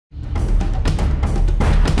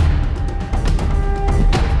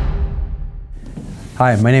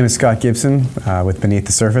Hi, my name is Scott Gibson with Beneath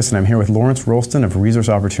the Surface, and I'm here with Lawrence Roulston of Resource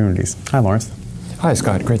Opportunities. Hi, Lawrence. Hi,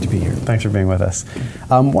 Scott. Great to be here. Thanks for being with us.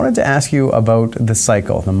 Wanted to ask you about the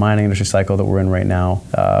cycle, the mining industry cycle that we're in right now.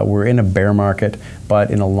 We're in a bear market, but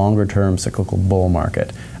in a longer-term cyclical bull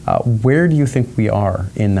market. Where do you think we are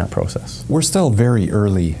in that process? We're still very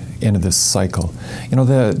early into this cycle. You know,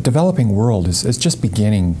 the developing world is just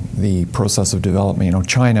beginning the process of development. You know,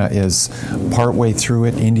 China is partway through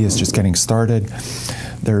it. India is just getting started.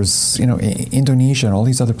 There's, you know, Indonesia and all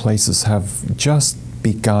these other places have just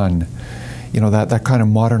begun, you know, that kind of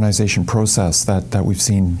modernization process that we've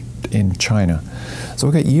seen in China. So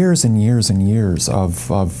we've got years and years and years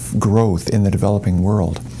of growth in the developing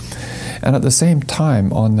world. And at the same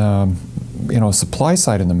time, on the supply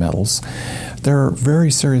side in the metals, there are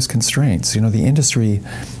very serious constraints. You know, the industry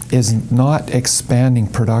is not expanding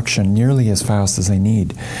production nearly as fast as they need.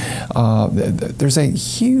 There's a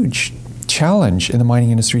huge challenge in the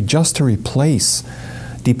mining industry just to replace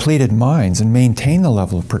depleted mines and maintain the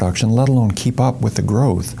level of production, let alone keep up with the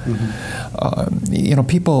growth. Mm-hmm. You know,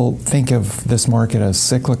 people think of this market as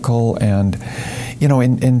cyclical, and you know,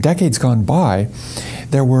 in decades gone by,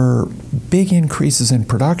 there were big increases in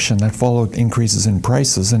production that followed increases in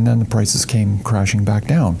prices, and then the prices came crashing back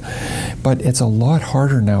down. But it's a lot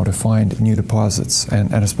harder now to find new deposits,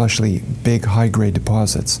 and especially big high-grade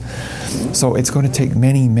deposits. So it's going to take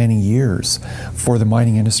many, many years for the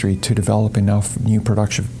mining industry to develop enough new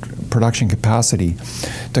production capacity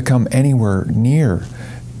to come anywhere near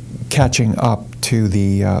catching up to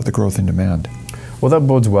the growth in demand. Well, that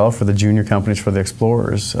bodes well for the junior companies, for the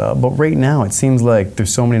explorers. But right now, it seems like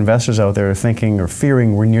there's so many investors out there thinking or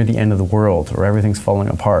fearing we're near the end of the world or everything's falling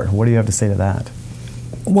apart. What do you have to say to that?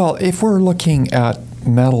 Well, if we're looking at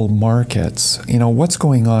metal markets, you know, what's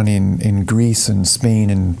going on in Greece and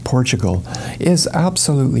Spain and Portugal is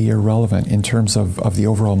absolutely irrelevant in terms of the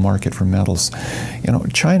overall market for metals. You know,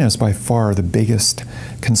 China is by far the biggest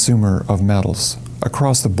consumer of metals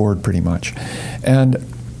across the board pretty much. And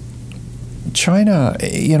China,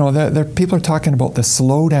 you know, people are talking about the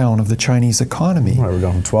slowdown of the Chinese economy. Well, we're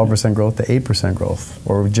going from 12% growth to 8% growth,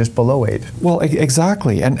 or just below 8. Well,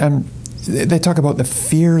 exactly. And they talk about the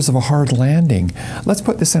fears of a hard landing. Let's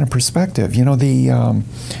put this in a perspective. You know, the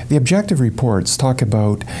objective reports talk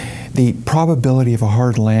about the probability of a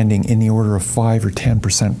hard landing in the order of 5 or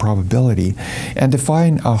 10% probability, and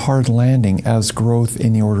define a hard landing as growth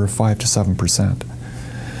in the order of 5 to 7%.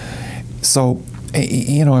 So,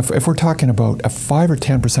 you know, if we're talking about a 5 or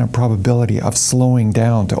 10% probability of slowing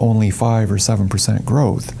down to only 5 or 7%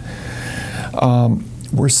 growth,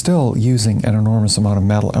 we're still using an enormous amount of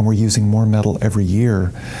metal, and we're using more metal every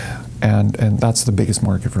year, and that's the biggest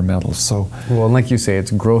market for metals. So, well, and like you say, it's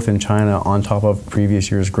growth in China on top of previous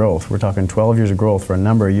years' growth. We're talking 12 years of growth for a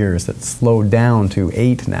number of years that slowed down to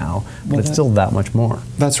 8 now, but it's still that much more.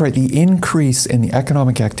 That's right. The increase in the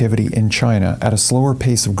economic activity in China at a slower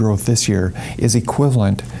pace of growth this year is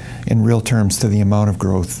equivalent in real terms to the amount of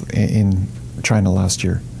growth in China last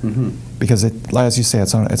year. Mm-hmm. Because, as you say,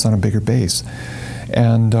 it's on a bigger base.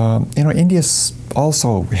 And you know, India's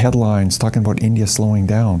also headlines talking about India slowing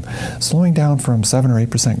down from 7 or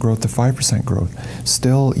 8% growth to 5% growth,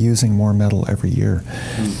 still using more metal every year.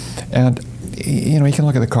 And you know, you can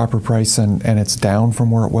look at the copper price, and it's down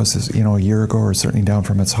from where it was, you know, a year ago, or certainly down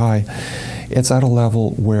from its high. It's at a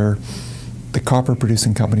level where the copper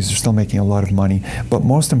producing companies are still making a lot of money, but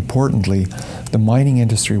most importantly, the mining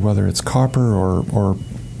industry, whether it's copper or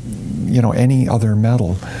you know, any other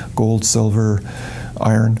metal, gold, silver,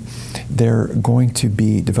 iron, they're going to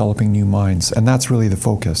be developing new mines. And that's really the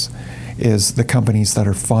focus, is the companies that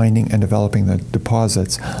are finding and developing the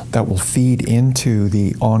deposits that will feed into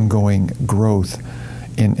the ongoing growth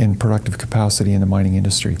in productive capacity in the mining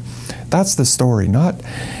industry. That's the story, not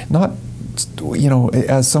you know,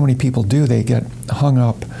 as so many people do, they get hung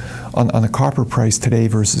up on the copper price today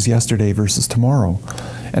versus yesterday versus tomorrow.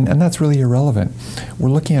 And that's really irrelevant. We're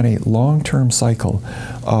looking at a long-term cycle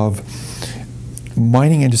of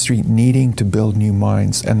mining industry needing to build new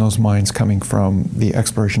mines, and those mines coming from the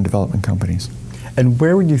exploration development companies. And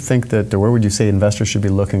where would you think that, or where would you say investors should be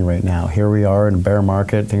looking right now? Here we are in a bear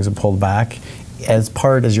market, things have pulled back. As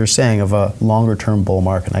part, as you're saying, of a longer-term bull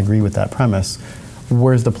market, I agree with that premise.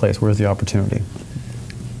 Where's the place, where's the opportunity?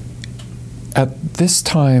 At this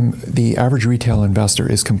time, the average retail investor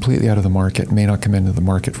is completely out of the market, may not come into the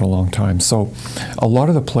market for a long time. So a lot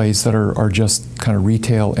of the plays that are just kind of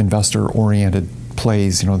retail investor-oriented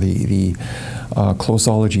plays, you know, the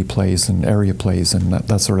closeology plays and area plays and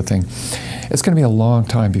that sort of thing, it's going to be a long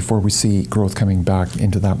time before we see growth coming back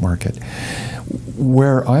into that market.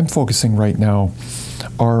 Where I'm focusing right now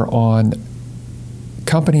are on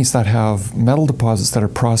companies that have metal deposits that are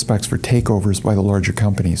prospects for takeovers by the larger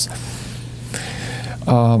companies.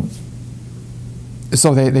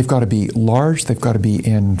 So they've got to be large, they've got to be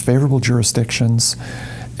in favorable jurisdictions,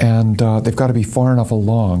 and they've got to be far enough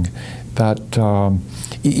along that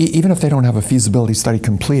even if they don't have a feasibility study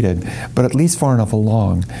completed, but at least far enough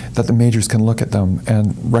along that the majors can look at them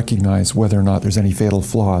and recognize whether or not there's any fatal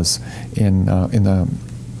flaws in the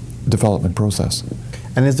development process.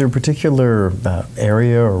 And is there a particular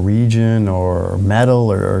area or region or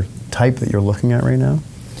metal or type that you're looking at right now?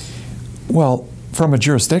 Well, from a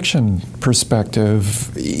jurisdiction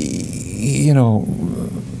perspective, you know,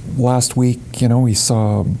 last week, you know, we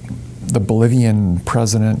saw the Bolivian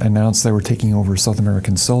president announce they were taking over South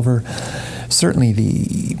American silver. Certainly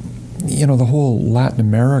the whole Latin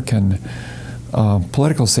American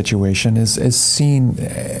political situation is seen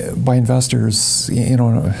by investors, you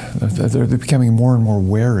know, they're becoming more and more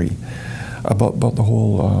wary about the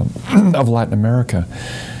whole of Latin America.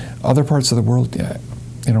 Other parts of the world,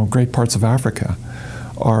 you know, great parts of Africa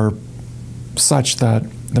are such that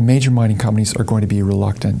the major mining companies are going to be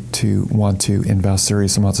reluctant to want to invest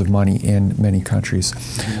serious amounts of money in many countries.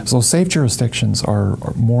 Mm-hmm. So safe jurisdictions are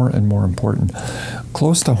more and more important.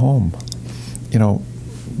 Close to home, you know,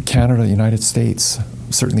 Canada, United States,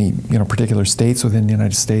 certainly, you know, particular states within the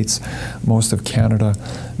United States, most of Canada,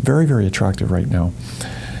 very, very attractive right now.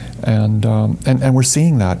 And we're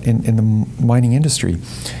seeing that in the mining industry.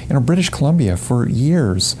 You know, British Columbia for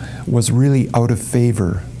years was really out of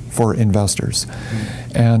favor for investors.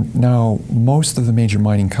 Mm-hmm. And now most of the major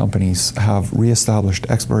mining companies have reestablished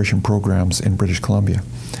exploration programs in British Columbia.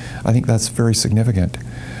 I think that's very significant.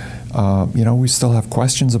 You know, we still have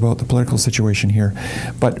questions about the political situation here,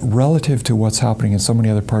 but relative to what's happening in so many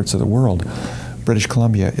other parts of the world, British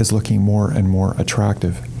Columbia is looking more and more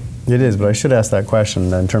attractive. It is, but I should ask that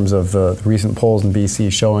question in terms of the recent polls in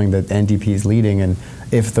BC showing that NDP is leading, and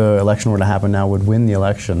if the election were to happen now, would win the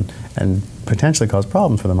election and potentially cause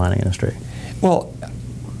problems for the mining industry. Well,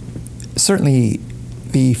 certainly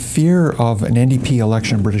the fear of an NDP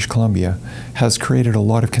election in British Columbia has created a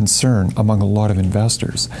lot of concern among a lot of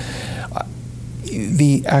investors.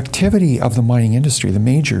 The activity of the mining industry, the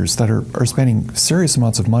majors that are spending serious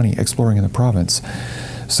amounts of money exploring in the province,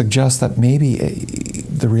 suggests that maybe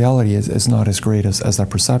the reality is not as great as that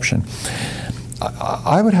perception.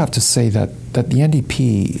 I would have to say that the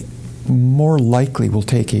NDP more likely will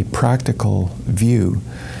take a practical view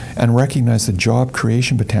and recognize the job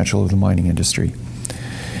creation potential of the mining industry.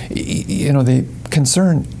 You know, the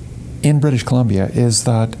concern in British Columbia is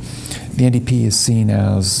that the NDP is seen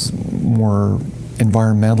as more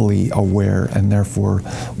environmentally aware and therefore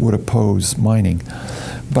would oppose mining.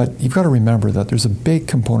 But you've got to remember that there's a big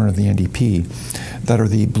component of the NDP that are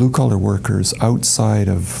the blue-collar workers outside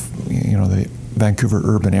of, you know, the Vancouver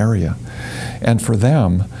urban area. And for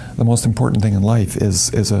them, the most important thing in life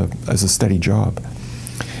is a steady job.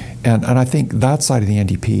 And I think that side of the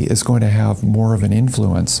NDP is going to have more of an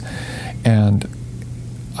influence. And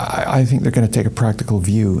I think they're going to take a practical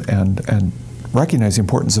view and recognize the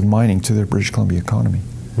importance of mining to the British Columbia economy.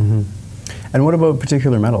 Mm-hmm. And what about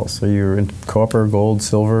particular metals? Are you in copper, gold,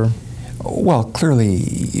 silver? Well,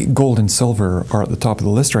 clearly gold and silver are at the top of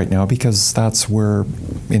the list right now because that's where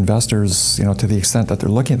investors, you know, to the extent that they're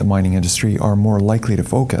looking at the mining industry, are more likely to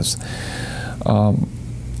focus.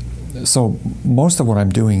 So most of what I'm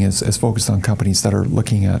doing is focused on companies that are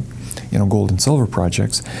looking at, you know, gold and silver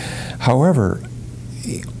projects. However,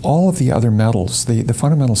 all of the other metals, the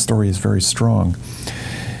fundamental story is very strong.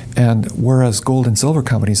 And whereas gold and silver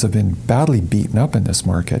companies have been badly beaten up in this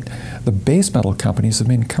market, the base metal companies have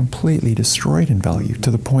been completely destroyed in value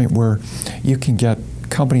to the point where you can get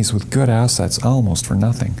companies with good assets almost for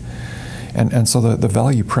nothing. And so the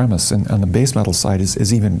value premise on the base metal side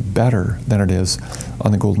is even better than it is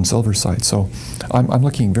on the gold and silver side. So I'm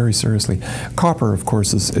looking very seriously. Copper, of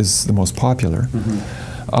course, is the most popular.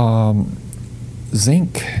 Mm-hmm.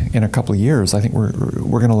 Zinc, in a couple of years, I think we're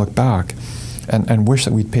going to look back and wish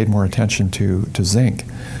that we'd paid more attention to zinc,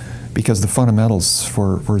 because the fundamentals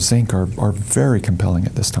for zinc are very compelling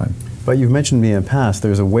at this time. But you've mentioned to me in the past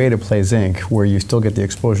there's a way to play zinc where you still get the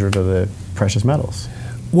exposure to the precious metals.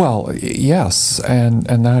 Well, yes, and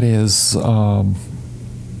that is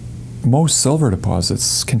most silver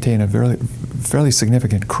deposits contain a fairly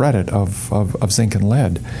significant credit of zinc and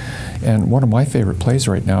lead. And one of my favorite plays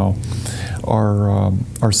right now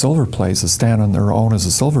are silver plays that stand on their own as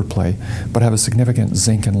a silver play, but have a significant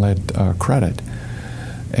zinc and lead credit.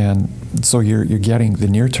 And so you're getting the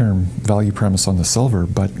near-term value premise on the silver,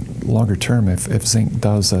 but longer term, if zinc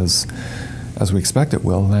does as we expect it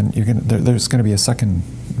will, then there's going to be a second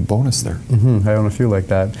bonus there. I own a few like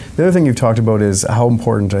that. The other thing you've talked about is how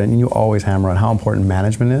important, and you always hammer on how important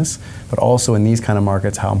management is, but also in these kind of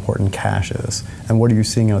markets, how important cash is. And what are you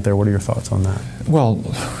seeing out there? What are your thoughts on that? Well,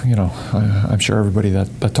 you know, I'm sure everybody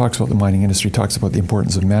that talks about the mining industry talks about the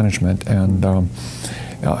importance of management, and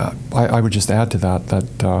I would just add to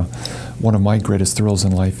that one of my greatest thrills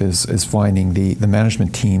in life is finding the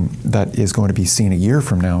management team that is going to be seen a year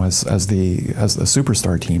from now as the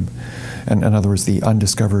superstar team. And in other words, the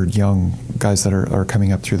undiscovered young guys that are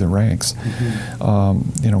coming up through the ranks.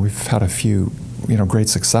 You know, we've had a few, you know, great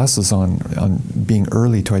successes on being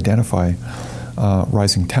early to identify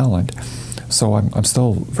rising talent. So I'm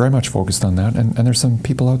still very much focused on that. And there's some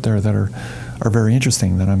people out there that are very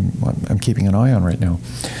interesting that I'm keeping an eye on right now.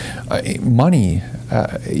 Money,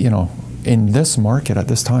 you know, in this market at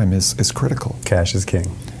this time is critical. Cash is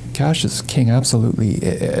king. Cash is king, absolutely,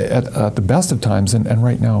 at the best of times, and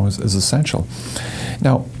right now is essential.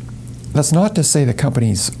 Now, that's not to say that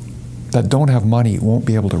companies that don't have money won't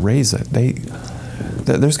be able to raise it.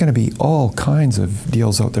 There's going to be all kinds of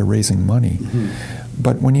deals out there raising money.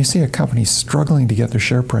 But when you see a company struggling to get their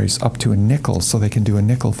share price up to a nickel so they can do a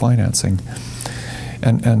nickel financing,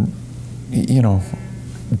 and you know,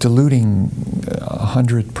 diluting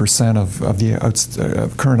 100% of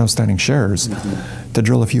the current outstanding shares to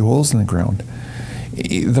drill a few holes in the ground,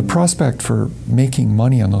 the prospect for making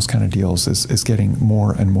money on those kind of deals is getting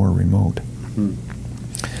more and more remote.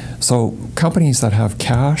 So companies that have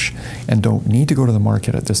cash and don't need to go to the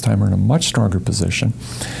market at this time are in a much stronger position,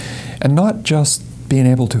 and not just being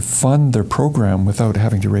able to fund their program without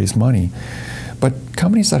having to raise money, but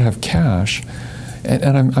companies that have cash,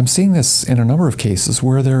 and I'm seeing this in a number of cases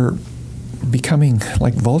where they're becoming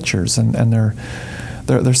like vultures, and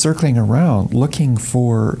they're circling around looking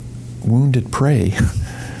for wounded prey.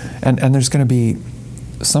 and there's going to be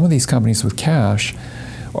some of these companies with cash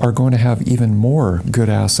are going to have even more good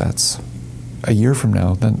assets a year from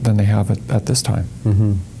now than they have at this time.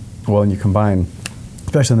 Well, and you combine,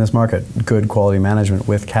 especially in this market, good quality management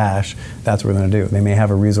with cash, that's what we're going to do. They may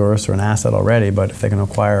have a resource or an asset already, but if they can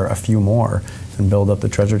acquire a few more and build up the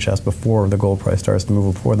treasure chest before the gold price starts to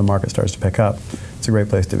move, before the market starts to pick up, it's a great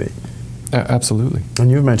place to be. Absolutely. And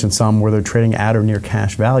you've mentioned some where they're trading at or near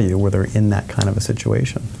cash value, where they're in that kind of a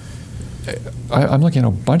situation. I'm looking at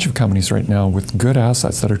a bunch of companies right now with good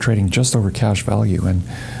assets that are trading just over cash value, and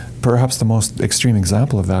perhaps the most extreme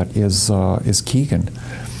example of that is Keegan.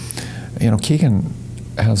 You know, Keegan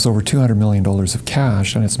has over $200 million of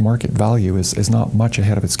cash, and its market value is not much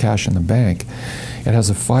ahead of its cash in the bank. It has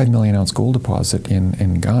a 5 million ounce gold deposit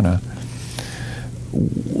in Ghana,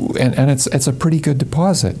 and it's a pretty good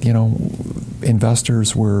deposit. You know,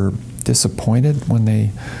 investors were disappointed when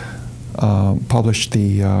they published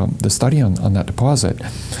the study on that deposit,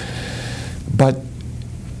 but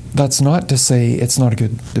that's not to say it's not a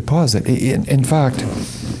good deposit. In fact,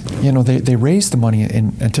 you know, they raised the money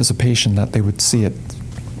in anticipation that they would see it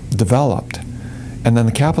developed, and then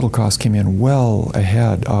the capital cost came in well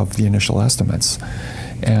ahead of the initial estimates,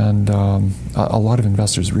 and a lot of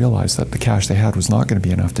investors realized that the cash they had was not going to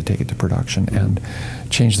be enough to take it to production and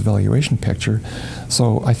change the valuation picture.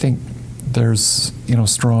 So I think there's, you know,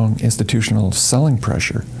 strong institutional selling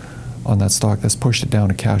pressure on that stock that's pushed it down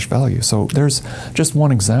to cash value. So there's just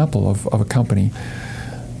one example of a company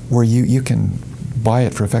where you can buy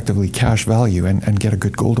it for effectively cash value and get a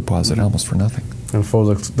good gold deposit almost for nothing. And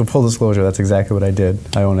full disclosure, that's exactly what I did.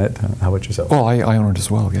 I own it. How about yourself? Well, I own it as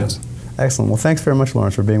well, yes. Excellent. Well, thanks very much,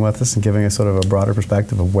 Lawrence, for being with us and giving us sort of a broader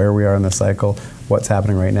perspective of where we are in the cycle, what's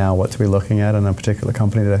happening right now, what to be looking at, and a particular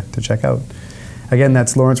company to check out. Again,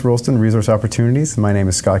 that's Lawrence Roulston, Resource Opportunities. My name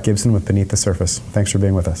is Scott Gibson with Beneath the Surface. Thanks for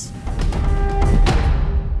being with us.